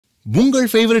உங்கள்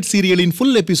favourite சீரியலின்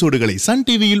full எபிசோடுகளை Sun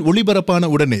டிவியில் ஒளிபரப்பான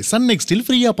உடனே சன் நெக்ஸ்டில்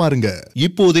ஃப்ரீயா பாருங்க.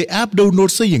 இப்போதே ஆப்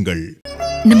டவுன்லோட் செய்யுங்கள்.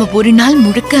 நம்ம ஒரு நாள்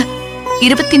முழுக்க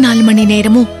 24 மணி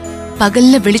நேரமும்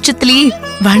பகல்ல வெளிச்சத்திலேயே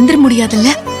வாழ்ந்துட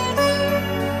முடியாதுல்ல.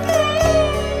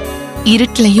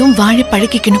 இருட்டிலையும் வாழ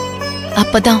பழகிக்கணும்.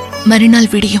 அப்பதான்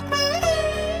மறுநாள் விடியும்.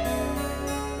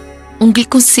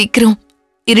 உங்களுக்கும் சீக்கிரம்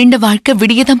இருண்ட வாழ்க்கை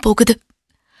விடியதான் போகுது.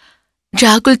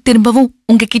 ராகுல் திரும்பவும்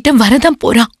உங்ககிட்ட வரதான்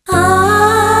போறான்.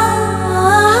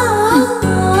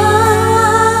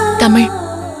 தமிழ்,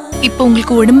 இப்ப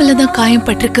உங்களுக்கு உடம்புலதான் காயம்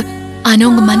பட்டிருக்கு. ஆனா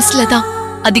உங்க மனசுலதான்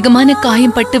அதிகமான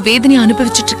காயம் பட்டு வேதனை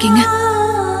அனுபவிச்சுட்டு இருக்கீங்க.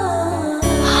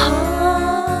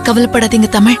 கவலைப்படாதீங்க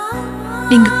தமிழ்.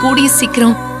 நீங்க கூடிய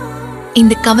சீக்கிரம்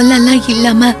இந்த கவலை எல்லாம்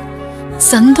இல்லாம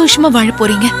சந்தோஷமா வாழ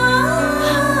போறீங்க.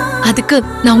 அதுக்கு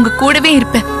நான் உங்க கூடவே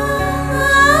இருப்பேன்.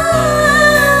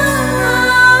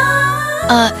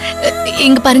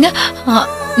 இங்க பாருங்க,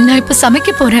 நான் இப்ப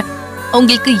சமைக்க போறேன்.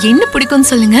 உங்களுக்கு என்ன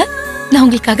பிடிக்கும்னு சொல்லுங்க, நான்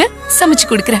உங்களுக்காக சமைச்சு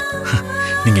கொடுக்கறேன்.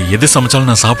 நீங்க எது சமைச்சாலும்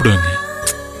நான் சாப்பிடுவேங்க.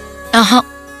 ஆஹா,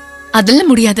 அதெல்லாம்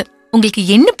முடியாது. உங்களுக்கு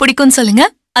என்ன பிடிக்கும்னு சொல்லுங்க,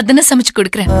 அதன சமைச்சு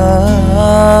கொடுக்கறேன்.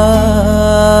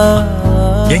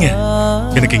 ஏங்க,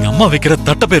 எனக்கு எங்க அம்மா வைக்கிற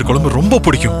தட்டைப்பயிர் குழம்பு ரொம்ப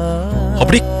பிடிக்கும்.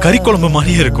 அப்படியே கறி குழம்பு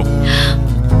மாதிரியே இருக்கும்.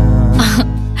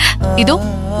 இதோ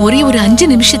ஒரே ஒரு 5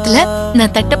 நிமிஷத்துல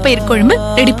நான் தட்டைப்பயிர் குழம்பு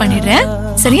ரெடி பண்ணிடுறேன்.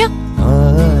 சரியா?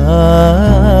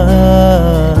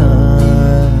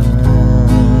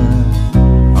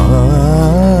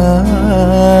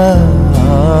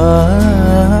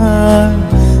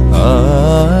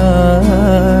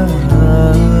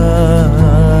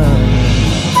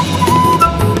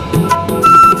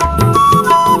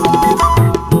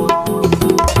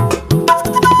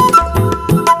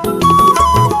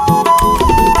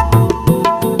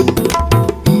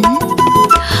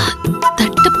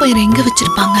 எங்க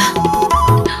வச்சிருப்பாங்க?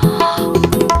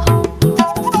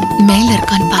 மேல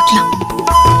இருக்கான்னு பார்க்கலாம்.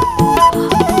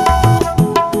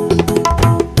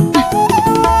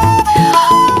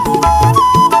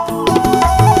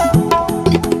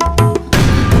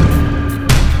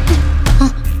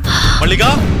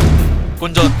 மல்லிகா,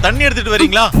 கொஞ்சம் தண்ணி எடுத்துட்டு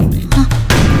வரீங்களா?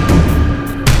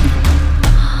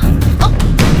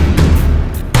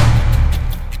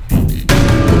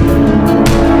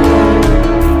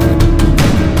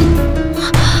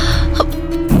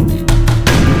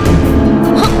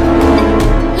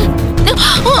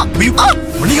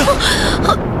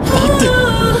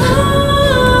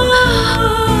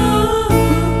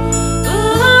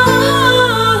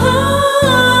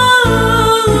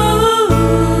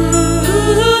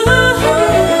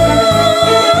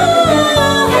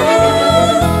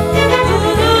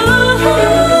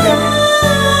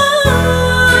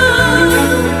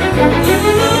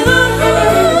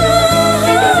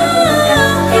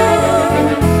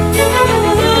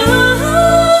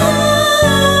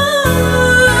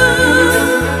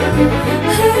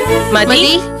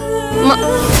 மதி,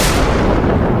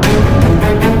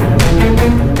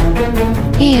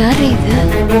 யாரு இது?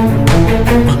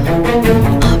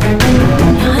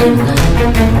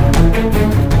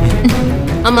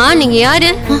 அம்மா, நீங்க யாரு?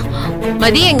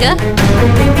 மதி எங்க?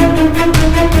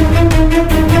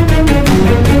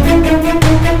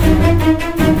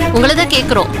 உங்களதான்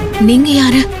கேக்குறோம். நீங்க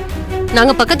யாரு?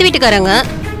 நாங்க பக்கத்து வீட்டுக்காரங்க.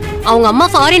 அவங்க அம்மா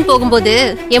ஃபாரின் போகும்போது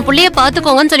என் புள்ளைய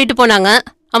பாத்துக்கோங்கன்னு சொல்லிட்டு போனாங்க.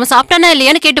 அவன் சாப்பிட்டானா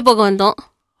இல்லையான்னு கேட்டு போக வந்தோம்.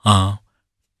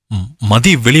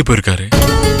 மதி வெளியே போயிருக்காரு.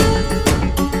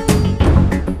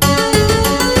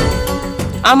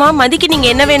 ஆமா, மதிக்கு நீங்க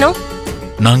என்ன வேணும்?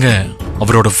 நாங்க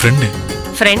அவரோட ஃப்ரெண்டு.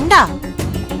 ஃப்ரெண்டா?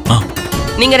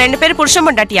 நீங்க 2 பேரும் புருஷன்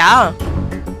பொண்டாட்டியா?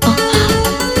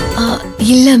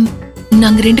 இல்ல,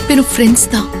 நாங்க 2 பேரும் ஃப்ரெண்ட்ஸ்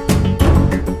தான்.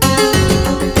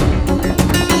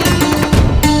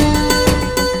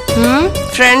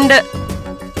 ஃப்ரெண்டு.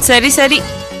 சரி சரி.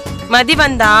 மதி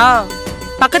வந்தா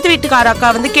பக்கத்து வீட்டுக்கார அக்கா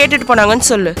வந்து கேட்டுட்டு போனாங்கன்னு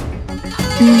சொல்லு.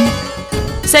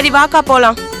 சரி வாக்கா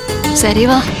போலாம். சரி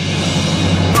வா.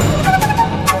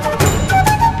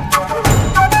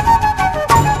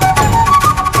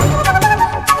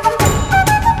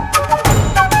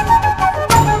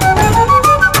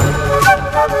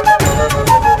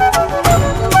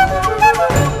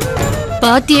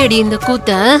 பாத்தியடி இந்த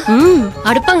கூத்த.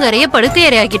 அடுப்பங்கரைய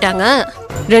படுக்கையறை ஆக்கிட்டாங்க.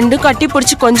 2 கட்டி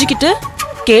பிடிச்சு கொஞ்சிக்கிட்டு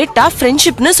கேட்டா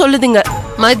ஃப்ரெண்ட்ஷிப்னு சொல்லுதுங்க.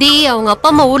 மதி அவங்க அப்பா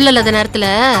அம்மா ஊர்ல இல்லாத நேரத்துல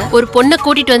ஒரு பொண்ணை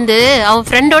கூட்டிட்டு வந்து அவன்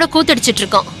ஃப்ரெண்டோட கூத்தடிச்சிட்டு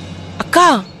இருக்கான். அக்கா,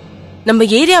 நம்ம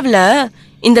ஏரியாவுல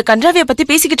இந்த கன்றாவிய பத்தி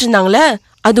பேசிக்கிட்டு இருந்தாங்களே,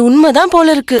 அது உண்மைதான்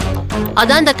போல இருக்கு.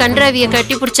 அதான் இந்த கன்றாவிய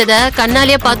கட்டி பிடிச்சத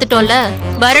கண்ணாலேயே பாத்துட்டோம்ல.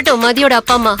 வரட்டும், மதியோட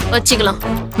அப்பா அம்மா வச்சுக்கலாம்.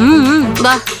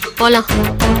 வா போலாம்.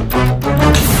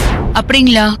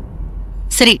 அப்படிங்களா?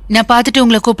 சரி, நான் பார்த்துட்டு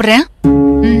உங்களை கூப்பிடுறேன்.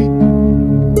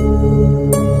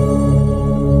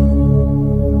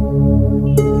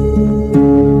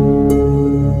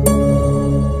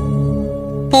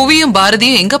 புவியும்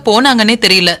பாரதியும் எங்க போனாங்கன்னே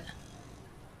தெரியல.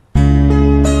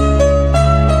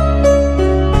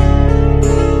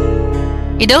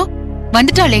 இதோ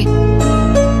வந்துட்டாளே.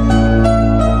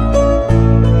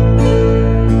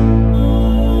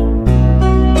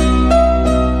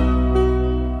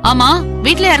 ஆமா,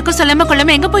 வீட்ல யாருக்கும் சொல்லாம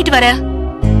கொள்ளாம எங்க போயிட்டு வர?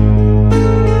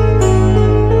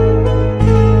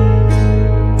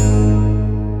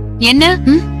 என்ன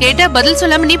கேட்டா பதில்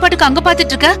சொல்லாம நீ பாட்டுக்கு அங்க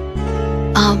பாத்துட்டு இருக்க?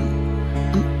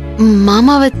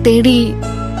 மாமாவை தேடி.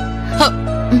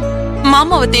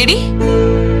 மாமாவை தேடி?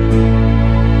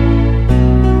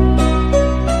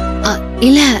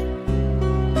 இல்ல,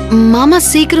 மாமா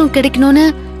சீக்கிரம் கிடைக்கணும்னு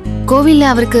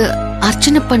கோவில்ல அவருக்கு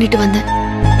அர்ச்சனை பண்ணிட்டு வந்தேன்.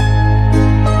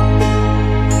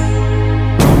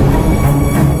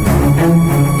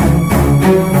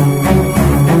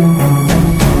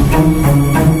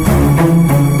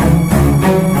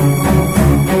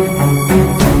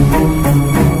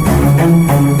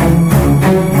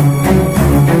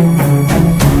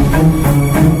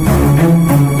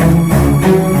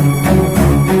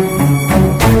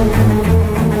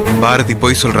 பாரதி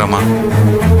போய் சொல்றாமா?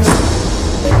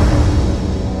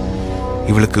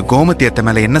 இவளுக்கு கோமதி அத்தை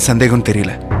மேல என்ன சந்தேகம்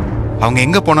தெரியல. அவங்க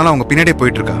எங்க போனாலும் அவங்க பின்னாடியே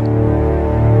போயிட்டு இருக்கா.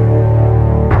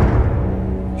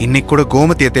 இன்னைக்கு கூட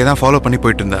கோமதி அத்தையை தான் ஃபாலோ பண்ணி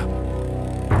போயிட்டு இருந்தா.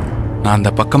 நான்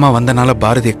அந்த பக்கமா வந்தனால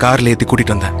பாரதியை கார்ல ஏத்தி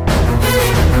கூட்டிட்டு வந்தேன்.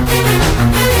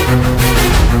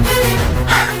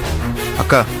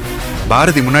 அக்கா,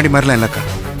 பாரதி முன்னாடி மாதிரிலாம் இல்லக்கா,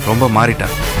 ரொம்ப மாறிட்டா.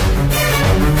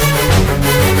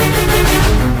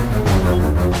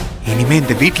 இனிமே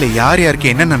இந்த வீட்டுல யார்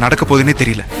யாருக்கு என்னென்ன நடக்க போகுதுன்னே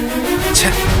தெரியல.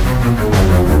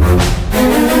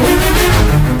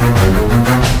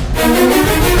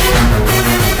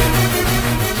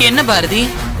 என்ன பாரதி,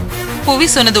 புவி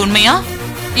சொன்னது உண்மையா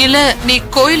இல்ல நீ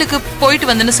கோயிலுக்கு போயிட்டு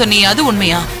வந்தன்னு சொன்னியே அது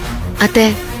உண்மையா? அத்தை,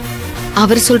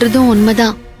 அவர் சொல்றதும்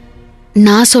உண்மைதான்,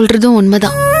 நான் சொல்றதும்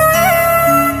உண்மைதான்.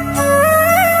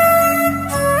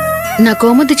 நான்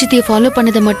கோமதி சித்தியை ஃபாலோ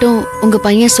பண்ணதை மட்டும் உங்க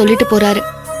பையன் சொல்லிட்டு போறாரு.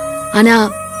 ஆனா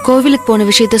கோவிலுக்கு போன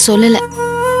விஷயத்த சொல்லல.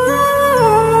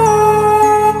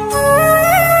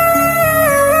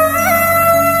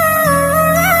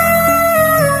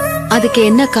 அதுக்கு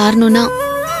என்ன காரணம்னா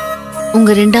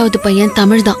உங்க ரெண்டாவது பையன்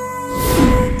தமிழ் தான்.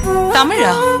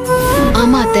 தமிழா?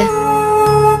 ஆமா அத்தை.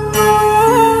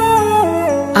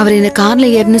 அவர் என்ன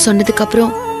கார்ல ஏறுன்னு சொன்னதுக்கு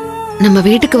அப்புறம் நம்ம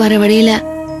வீட்டுக்கு வர வழியில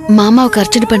மாமாவுக்கு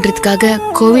அர்ச்சனை பண்றதுக்காக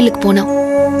கோவிலுக்கு போனோம்.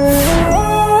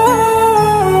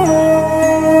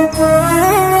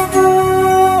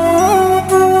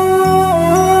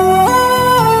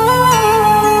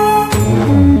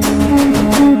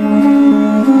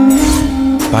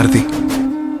 பாரதி,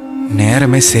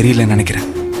 நேரமே சரியில்லைன்னு நினைக்கிறேன்.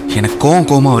 எனக்கு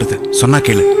கோவமா வருது. சொன்னா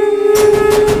கேளு.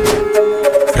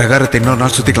 பிரகாரத்தை இன்னொரு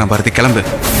நாள் சுத்திக்கலாம். பாரதி, கிளம்பு.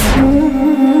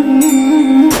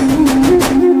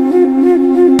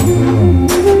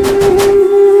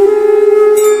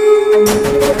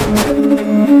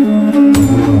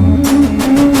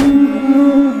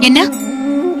 என்ன,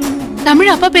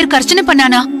 தமிழ் அப்பா பேருக்கு அர்ச்சனை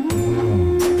பண்ணானா?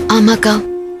 ஆமாக்கா.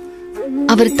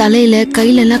 அவர் தலையில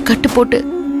கையில எல்லாம் கட்டு போட்டு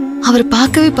அவர்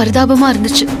பார்க்கவே பரிதாபமா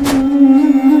இருந்துச்சு.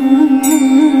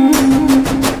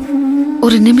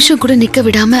 ஒரு நிமிஷம் கூட நிக்க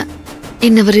விடாம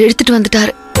என்ன அவர் எடுத்துட்டு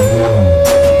வந்துட்டாரு.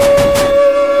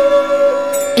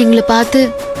 எங்களை பார்த்து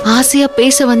ஆசையா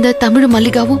பேச வந்த தமிழ்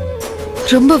மல்லிகாவும்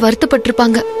ரொம்ப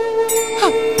வருத்தப்பட்டிருப்பாங்க.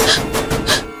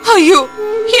 ஐயோ,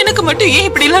 எனக்கு மட்டும் ஏன்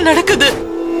இப்படி எல்லாம் நடக்குது?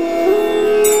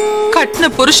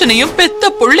 கட்டின புருஷனையும்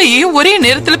பெத்த புள்ளையையும் ஒரே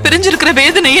நேரத்துல பிரிஞ்சிருக்கிற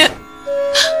வேதனைய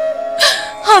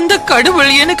அந்த கடவுள்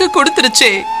எனக்கு கொடுத்துருச்சே.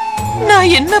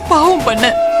 நான் என்ன பாவம் பண்ண?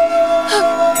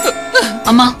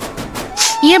 அம்மா,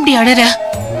 ஏன் அப்படி அழற?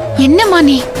 என்னம்மா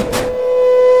நீ?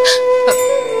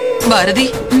 பாரதி,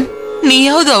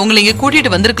 நீயாவது அவங்களை இங்க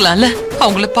கூட்டிட்டு வந்திருக்கலாம்ல.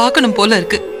 அவங்கள பார்க்கணும் போல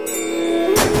இருக்கு.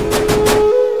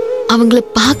 அவங்கள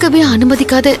பார்க்கவே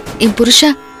அனுமதிக்காத என்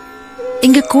புருஷன்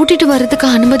இங்க கூட்டிட்டு வர்றதுக்கு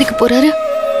அனுமதிக்க போறாரு.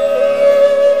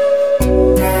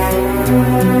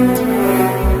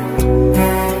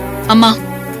 அம்மா,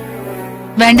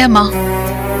 வேண்டாமா,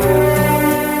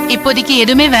 இப்போதைக்கு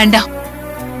எதுவுமே வேண்டாம்.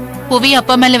 புவி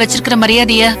அப்பா மேல வச்சிருக்கிற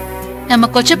மரியாதைய நம்ம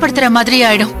கொச்சப்படுத்துற மாதிரி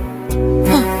ஆயிடும்.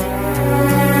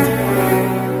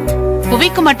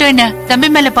 புவிக்கு மட்டும் என்ன தம்பி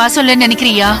மேல பாசம் இல்லைன்னு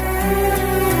நினைக்கிறியா?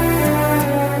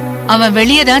 அவன்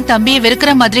வெளியேதான் தம்பியை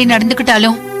வெறுக்கிற மாதிரி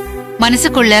நடந்துக்கிட்டாலும்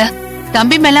மனசுக்குள்ள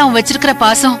தம்பி மேல அவன் வச்சிருக்கிற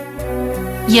பாசம்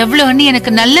எவ்வளவுன்னு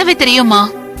எனக்கு நல்லாவே தெரியுமா.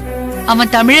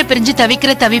 அவன் தமிழை பிரிஞ்சு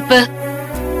தவிக்கிற தவிப்பு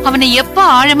அவனை எப்ப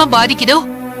ஆழமா பாதிக்குதோ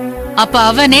அப்ப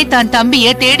அவனே தான்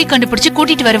தம்பிய தேடி கண்டுபிடிச்சு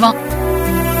கூட்டிட்டு வருவான்.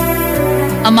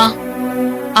 அம்மா,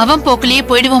 அவன் போக்குலயே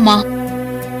போயிடுவோமா.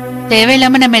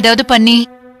 தேவையில்லாம நம்ம ஏதாவது பண்ணி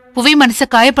புவி மனச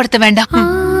காயப்படுத்த வேண்டாம்.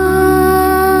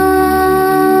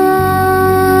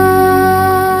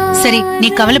 சரி, நீ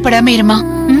கவலைப்படாம இருமா.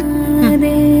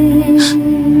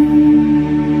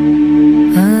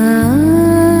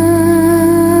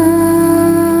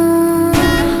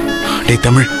 டேய்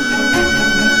தமிழ்,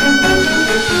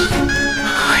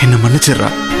 என்ன மன்னிச்சிடுறா.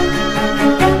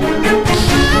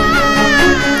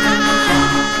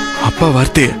 அப்பா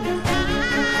வார்த்தைய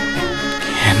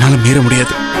என்னால மீற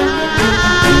முடியாது.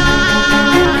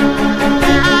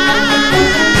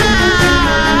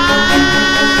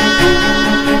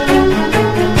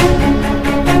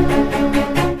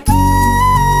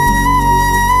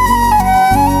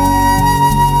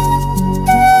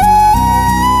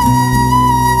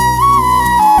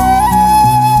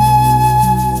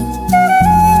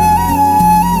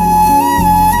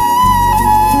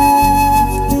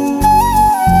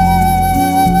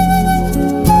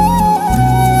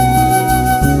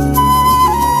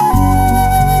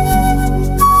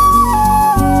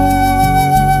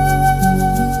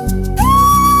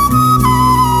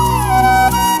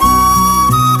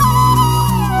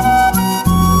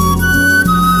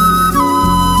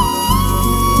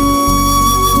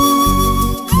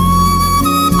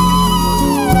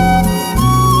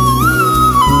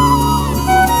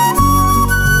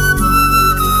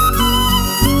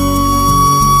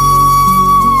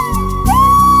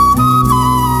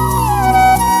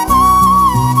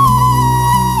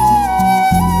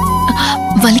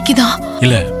 வலிக்குதா?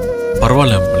 இல்ல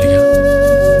பரவாயில்ல மல்லிகா.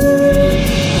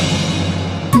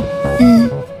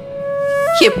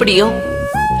 எப்படியோ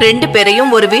 2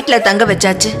 பேரையும் ஒரு வீட்ல தங்க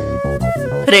வச்சாச்சு.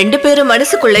 2 பேரும்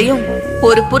மனசுக்குள்ளேயும்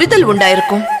ஒரு புரிதல்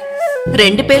உண்டாயிருக்கும்.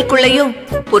 2 பேருக்குள்ளேயும்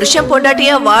புருஷன்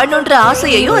பொண்டாட்டியா வாழணுன்ற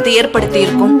ஆசையையும் அது ஏற்படுத்தி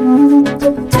இருக்கும்.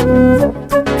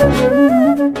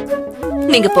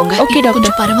 நீங்க போங்க. Okay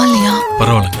doctor. பரவாயில்லையா?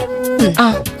 பரவாயில்லைங்க.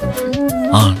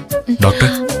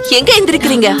 டாக்டர் எங்க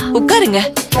எந்திருக்கிறீங்க? உட்காருங்க.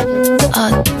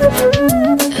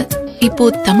 இப்போ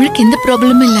தமிழுக்கு எந்த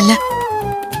ப்ராப்ளமும் இல்லல்ல?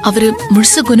 அவரு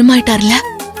முழுசு குணமாயிட்டார்ல?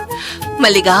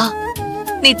 மல்லிகா,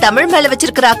 நீ தமிழ் மேல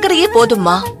வச்சிருக்கிற அக்கறையே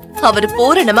போதும்மா அவரு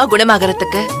பூரணமா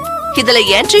குணமாகறதுக்கு. இதுல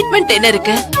ஏன் ட்ரீட்மெண்ட் என்ன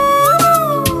இருக்கு?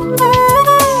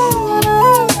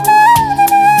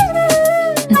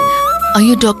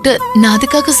 ஐயோ டாக்டர், நான்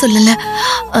அதுக்காக சொல்லல.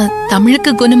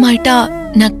 தமிழுக்கு குணமாயிட்டா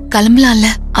நான் கிளம்பலாம்ல,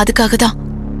 அதுக்காக தான்.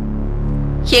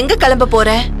 எங்க கிளம்ப போற?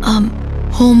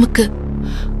 ஹோமுக்கு.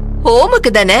 ஹோமுக்கு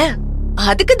தானே?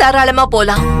 அதுக்கு தாராளமா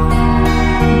போலாம்.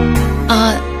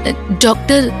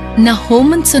 டாக்டர், நான்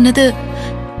ஹோம்னு சொன்னது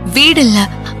வீடு இல்ல,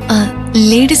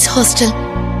 லேடிஸ் ஹாஸ்டல்.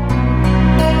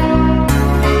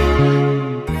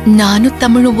 நானும்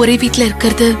தமிழும் ஒரே வீட்ல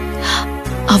இருக்கிறது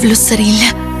அவ்வளவு சரியில்லை.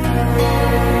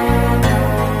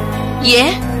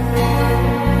 ஏன்?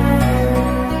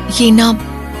 ஏன்னா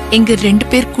எங்க 2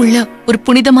 பேருக்குள்ள ஒரு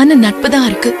புனிதமான நட்பு தான்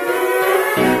இருக்கு.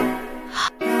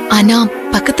 ஆனா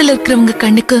பக்கத்துல இருக்கிறவங்க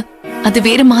கண்ணுக்கு அது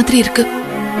வேற மாதிரி இருக்கு.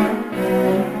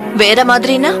 வேற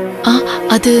மாதிரினா?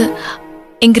 அது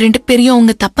எங்க 2 பேரையும்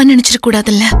அவங்க தப்பா நினைச்சிட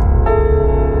கூடாதுல்ல.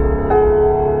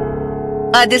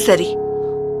 அது சரி.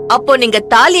 அப்போ நீங்க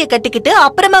தாலியை கட்டிக்கிட்டு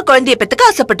அப்புறமா குழந்தைய பெத்துக்க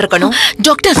ஆசைப்பட்டிருக்கணும்.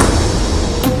 டாக்டர்,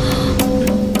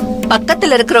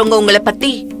 பக்கத்துல இருக்கிறவங்க உங்களை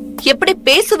பத்தி எப்படி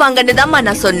பேசுவாங்கன்னு தான்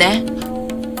நான் சொன்னேன்.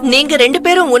 நீங்க 2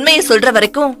 பேரும் உண்மையை சொல்ற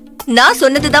வரைக்கும் நான்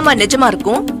சொன்னதுதான் நிஜமா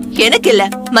இருக்கும். எனக்கு இல்ல,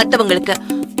 மத்தவங்களுக்கு.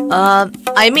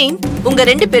 ஐ மீன் உங்க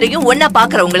 2 பேரையும் ஒன்னா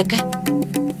பாக்குறவங்களுக்கு.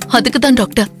 அதுக்குதான்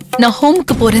டாக்டர் நான்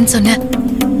ஹோமுக்கு போறேன்னு சொன்னேன்.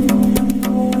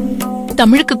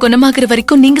 தமிழுக்கு குணமாகிற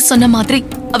வரைக்கும் நீங்க சொன்ன மாதிரி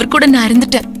அவர் கூட நான்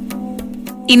இருந்துட்டேன்.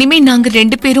 இனிமே நாங்க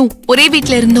 2 பேரும் ஒரே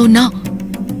வீட்ல இருந்தோம்னா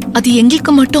அது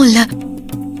எங்களுக்கு மட்டும் இல்ல,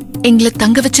 எங்களை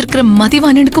தங்க வச்சிருக்கிற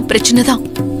மதிவானனுக்கும் பிரச்சனை தான்.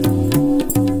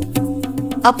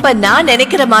 அப்ப நான்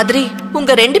நினைக்கிற மாதிரி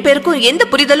உங்க 2 பேருக்கும் எந்த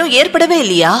புரிதலும் ஏற்படவே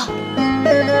இல்லையா?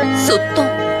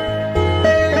 சுத்தம்.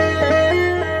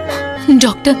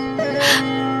 டாக்டர்,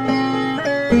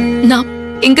 நான்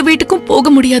எங்க வீட்டுக்கும் போக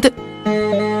முடியாது.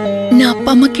 நான்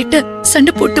அப்பா அம்மா கிட்ட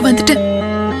சண்டை போட்டு வந்துட்டேன்.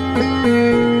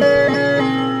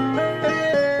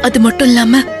 அது மட்டும்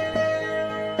இல்லாம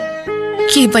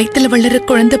என் வயித்துல வளர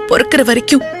குழந்தை பிறக்கிற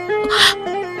வரைக்கும்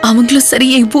அவங்களும் சரி,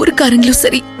 என் ஊருக்காரங்களும்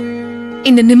சரி,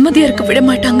 என்ன நிம்மதியா இருக்க விட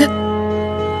மாட்டாங்க.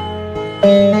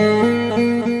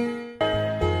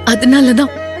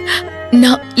 அதனாலதான்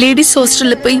நான் லேடிஸ்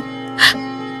ஹாஸ்டல்ல போய்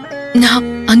நான்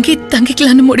அங்கே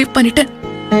தங்கிக்கலான்னு முடிவு பண்ணிட்டேன்.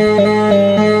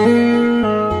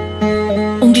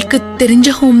 உங்களுக்கு தெரிஞ்ச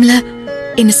ஹோம்ல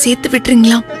என்ன சேர்த்து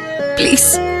விட்டுறீங்களா ப்ளீஸ்?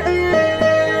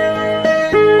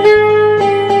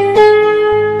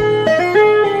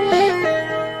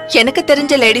 எனக்கு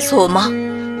தெரிஞ்ச லேடிஸ் ஹோமா?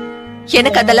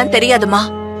 எனக்கு அதெல்லாம் தெரியாதுமா.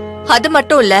 அது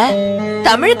மட்டும் இல்ல,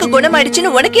 தமிழுக்கு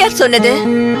குணமாயிடுச்சுன்னு உனக்கு யார் சொன்னது?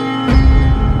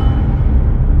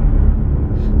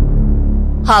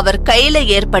 அவர் கையில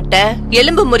ஏற்பட்ட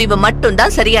எலும்பு முறிவு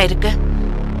மட்டும்தான் சரியா இருக்கு.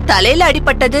 தலையில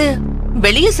அடிபட்டது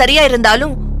வெளியே சரியா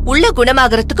இருந்தாலும் உள்ள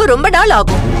குணமாகறதுக்கு ரொம்ப நாள்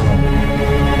ஆகும்.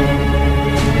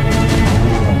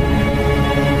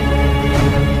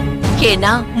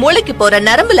 ஏன்னா மூளைக்கு போற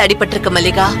நரம்புல அடிபட்டிருக்கு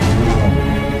மல்லிகா.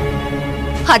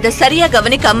 அத சரியா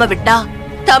கவனிக்காம விட்டா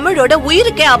தமிழோட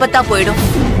உயிருக்கே ஆபத்தா போயிடும்.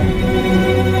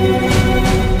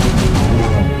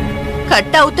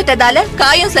 கட்ட அவுத்துட்டதால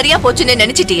காயம் சரியா போச்சுன்னு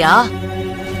நினைச்சிட்டியா?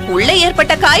 உள்ள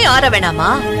ஏற்பட்ட காயம் ஆற வேணாமா?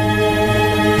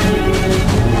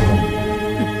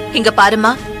 இங்க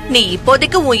பாருமா, நீ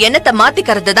இப்போதைக்கு உன் எண்ணத்தை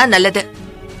மாத்திக்கிறது தான் நல்லது.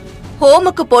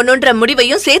 ஹோமுக்கு போகணுன்ற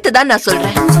முடிவையும் சேர்த்துதான் நான்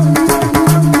சொல்றேன்.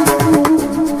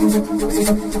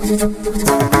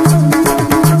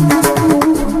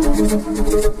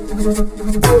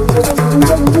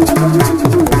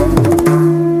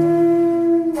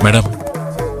 மேடம்,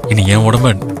 இனி என்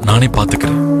உடம்ப நானே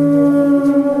பாத்துக்கிறேன்.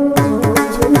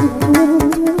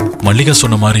 மல்லிகா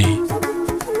சொன்ன மாதிரி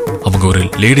அவங்க ஒரு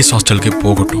லேடிஸ் ஹாஸ்டலுக்கு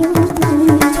போகட்டும்.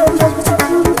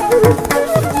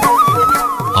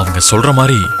 அவங்க சொல்ற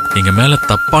மாதிரி எங்க மேல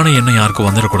தப்பான எண்ணம் யாருக்கும்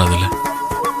வந்துடக்கூடாதுல்ல.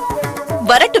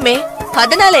 வரட்டுமே,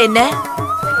 அதனால என்ன?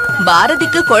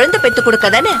 பாரதிக்கு குழந்தை பெத்து கொடுக்க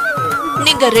தானே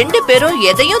நீங்க 2 பேரும்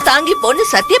எதையும் தாங்கி போன்னு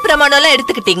சத்திய பிரமாணம் எல்லாம்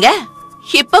எடுத்துக்கிட்டீங்க.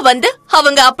 இப்ப வந்து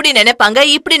அவங்க அப்படி நினைப்பாங்க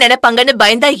இப்படி நினைப்பாங்கன்னு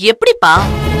பயந்தா எப்படிப்பா?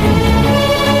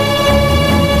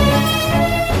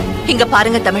 இங்க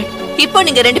பாருங்க தமிழ், இப்போ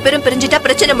நீங்க 2 பேரும் பிரிஞ்சிட்டா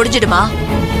பிரச்சனை முடிஞ்சிடுமா?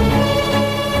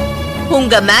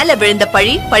 உங்க மேல விழுந்த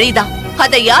பழிதான்.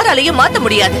 அதை யாராலையும் மாத்த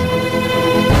முடியாது.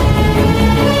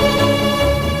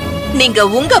 நீங்க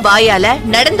உங்க வாயால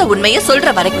நடந்த உண்மைய சொல்ற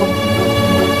வரைக்கும்.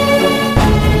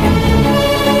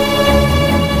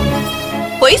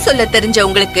 பொய் சொல்ல தெரிஞ்ச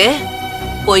உங்களுக்கு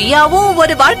பொய்யாவும்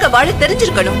ஒரு வாழ்க்கை வாழ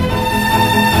தெரிஞ்சிருக்கணும்.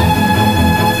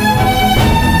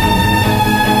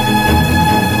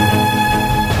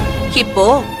 இப்போ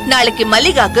நாளைக்கு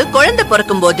மல்லிகாக்கு குழந்தை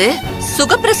பிறக்கும் போது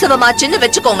சுகப்பிரசவமாச்சுன்னு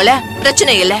வச்சுக்கோங்களேன்,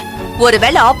 பிரச்சனை இல்ல.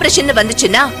 ஒருவேளை ஆபரேஷன்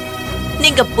வந்துச்சுன்னா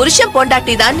நீங்க புருஷன்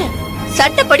பொண்டாட்டி தான்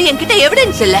சட்டப்படி என்கிட்ட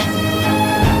எவிடன்ஸ் இல்ல.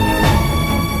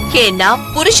 ஏன்னா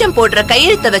புருஷன் போடுற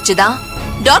கையெழுத்த வச்சுதான்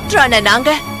டாக்டரான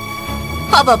நாங்க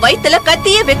அவ வயித்துல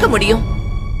கத்தியே வைக்க முடியும்.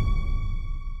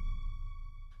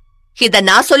 இத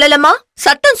நான் சொல்லலமா,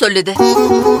 சட்டம் சொல்லுது.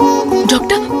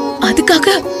 டாக்டர்,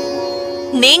 அதுக்காக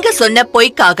நீங்க சொன்ன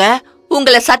பொய்க்காக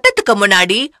உங்களை சட்டத்துக்கு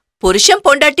முன்னாடி புருஷன்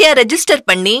பொண்டாட்டியா ரெஜிஸ்டர்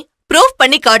பண்ணி ப்ரூஃப்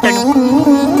பண்ணி காட்டணும்.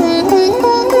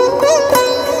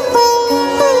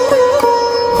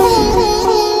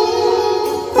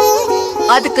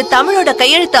 அதுக்கு தமிழோட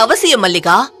கையெழுத்து அவசியம்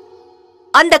மல்லிகா.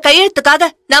 அந்த கையெழுத்துக்காக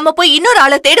நாம போய் இன்னொரு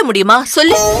ஆளை தேட முடியுமா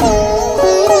சொல்லு?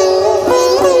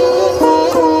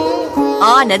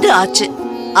 ஆனது ஆச்சு.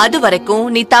 அது வரைக்கும்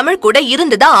நீ தமிழ் கூட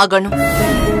இருந்துதான் ஆகணும்.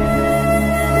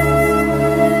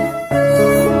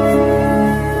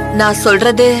 நான்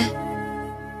சொல்றது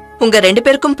உங்க 2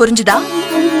 பேருக்கும் புரிஞ்சுதா?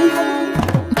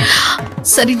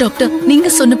 சரி டாக்டர், நீங்க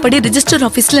சொன்னபடி ரெஜிஸ்டர்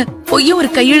ஆபீஸ்ல பொய்ய ஒரு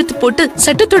கையெழுத்து போட்டு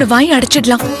சட்டத்தோட வாயை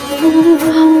அடைச்சிடலாம்.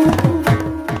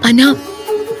 ஆனா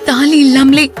தாலி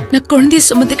இல்லாமலே நான் குழந்தைய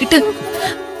சுமந்துக்கிட்டு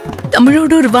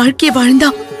தமிழோட ஒரு வாழ்க்கைய வாழ்ந்தா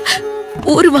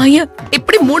ஒரு வாய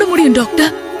எப்படி மூட முடியும்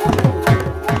டாக்டர்?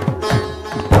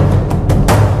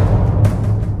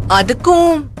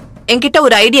 அதுக்கும் என்கிட்ட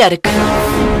ஒரு ஐடியா இருக்கு.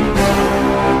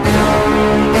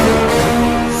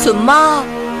 சும்மா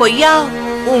பொய்யா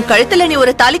உன் கழுத்துல நீ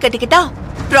ஒரு தாலி கட்டிக்கிட்டா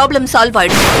ப்ராப்ளம் சால்வ்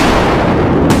ஆயிடும்.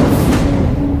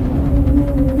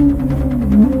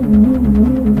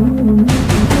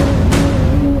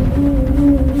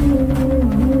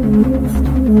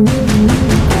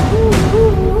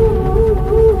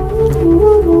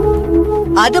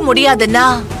 அது முடியாதுன்னா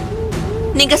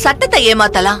நீங்க சட்டத்தை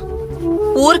ஏமாத்தலாம்.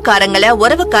 ஊர்க்காரங்கள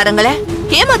உறவுக்காரங்கள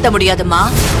ஏமாத்த முடியாதுமா.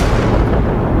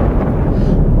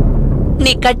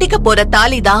 நீ கட்டிக்க போற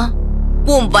தாலிதான்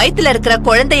உன் வயித்துல இருக்கிற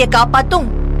குழந்தைய காப்பாத்தும்,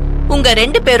 உங்க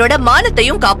 2 பேரோட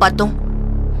மானத்தையும் காப்பாத்தும்.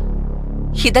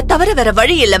 இத தவிர வேற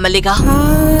வழி இல்ல மல்லிகா.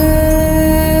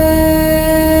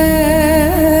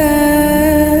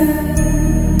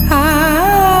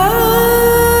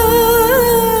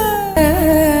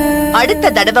 அடுத்த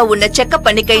தடவை உன்னை செக்அப்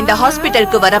பண்ணிக்க இந்த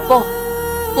ஹாஸ்பிட்டலுக்கு வரப்போ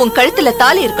உன் கழுத்துல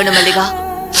தாலி இருக்கணும் மல்லிகா.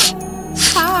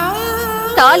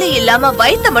 தாலி இல்லாம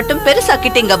வயித்த மட்டும்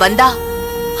பெருசாக்கிட்டு இங்க வந்தா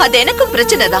அது எனக்கும்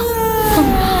பிரச்சனை தான்.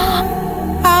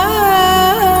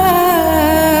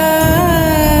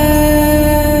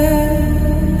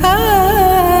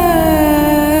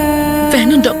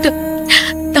 வேணும் டாக்டர்,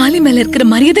 தாலி மேல இருக்கிற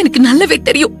மரியாதை எனக்கு நல்லாவே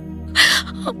தெரியும்.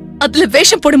 அதுல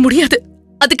வேஷம் போட முடியாது.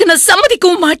 அதுக்கு நான்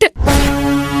சம்மதிக்கவும் மாட்டேன்.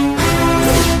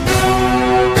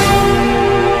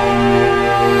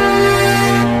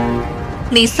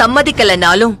 நீ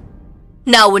சம்மதிக்கலனாலும்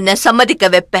நான் உன்னை சம்மதிக்க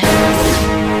வைப்பேன்.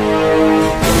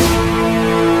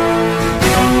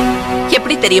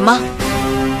 எப்படி தெரியுமா?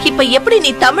 இப்ப எப்படி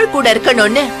நீ தமிழ் கூட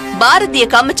இருக்கணும்னு பாரதிய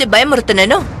காமிச்சு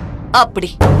பயமுறுத்தனோ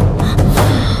அப்படி.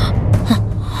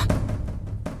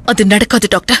 அது நடக்காது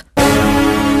டாக்டர்.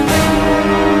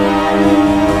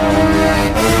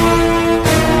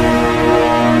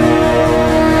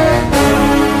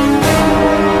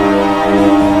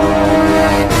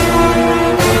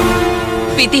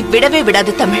 விதி விடவே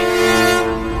விடாது தமிழ்.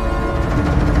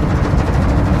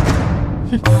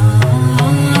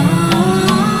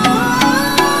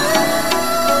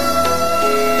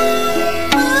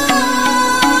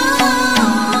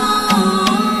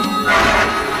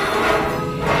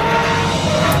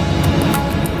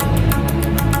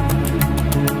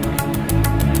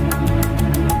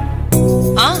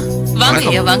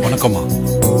 வாங்கய்யா வாங்க. வணக்கம்மா.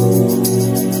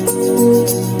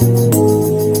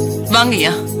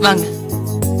 வாங்கய்யா வாங்க,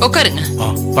 உட்காருங்க.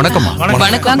 வணக்கம்மா.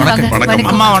 வணக்கம்.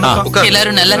 அம்மா வணக்கம்.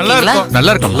 எல்லாரும் நல்லா இருக்கீங்களா?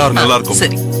 நல்லா இருக்கும். நல்லா இருக்கும்.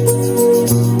 சரி.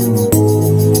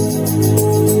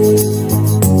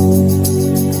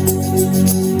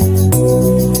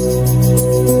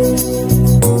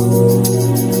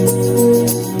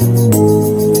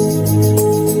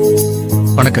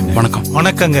 வணக்கங்க. வணக்கம்.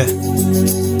 வணக்கங்க.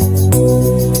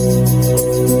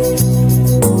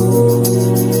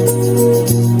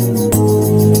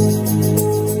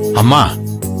 அம்மா,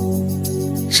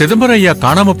 சிதம்பரம் ஐயா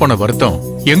காணாம போன வருத்தம்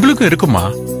எங்களுக்கும் இருக்குமா?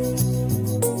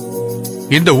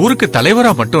 இந்த ஊருக்கு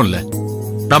தலைவரா மட்டும் இல்ல,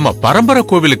 நம்ம பரம்பரை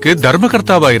கோவிலுக்கு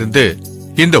தர்மகர்த்தாவா இருந்து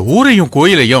இந்த ஊரையும்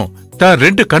கோயிலையும் தான்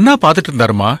 2 கண்ணா பாத்துட்டு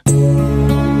இருந்தாருமா.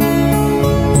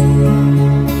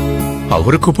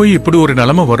 அவருக்கு போய் இப்படி ஒரு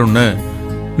நிலைமை வரும்னு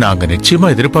நாங்க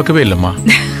நிச்சயமா எதிர்பார்க்கவே இல்லம்மா.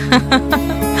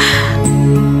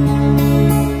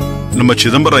 நம்ம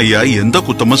சிதம்பரம் ஐயா எந்த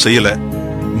குத்தமும் செய்யல.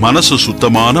 மனசு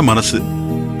சுத்தமான மனசு.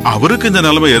 அவருக்கு இந்த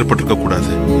நிலைமை ஏற்பட்டிருக்க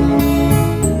கூடாது.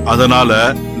 அதனால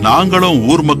நாங்களும்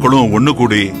ஊர் மக்களும் ஒண்ணு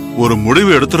கூடி ஒரு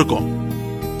முடிவு எடுத்திருக்கோம்.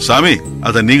 சாமி,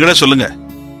 அத நீங்களே சொல்லுங்க.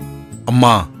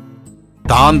 அம்மா,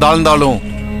 தான் தாழ்ந்தாலும்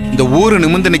இந்த ஊரு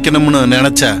நிமிர்ந்து நிக்கணும்னு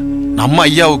நினைச்ச நம்ம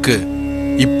ஐயாவுக்கு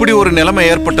இப்படி ஒரு நிலைமை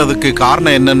ஏற்பட்டதுக்கு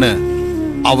காரணம் என்னன்னு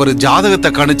அவரு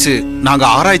ஜாதகத்தை கணிச்சு நாங்க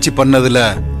ஆராய்ச்சி பண்ணதுல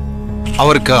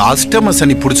அவருக்கு அஷ்டம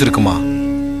சனி பிடிச்சிருக்குமா.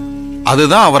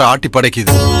 அதுதான் அவரை ஆட்டி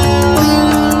படைக்குது.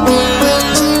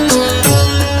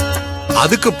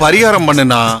 அதுக்கு பரிகாரம்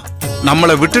பண்ணுனா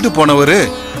நம்மளை விட்டுட்டு போனவரு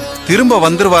திரும்ப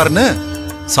வந்துருவாருன்னு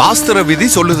சாஸ்திர விதி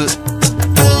சொல்லுது.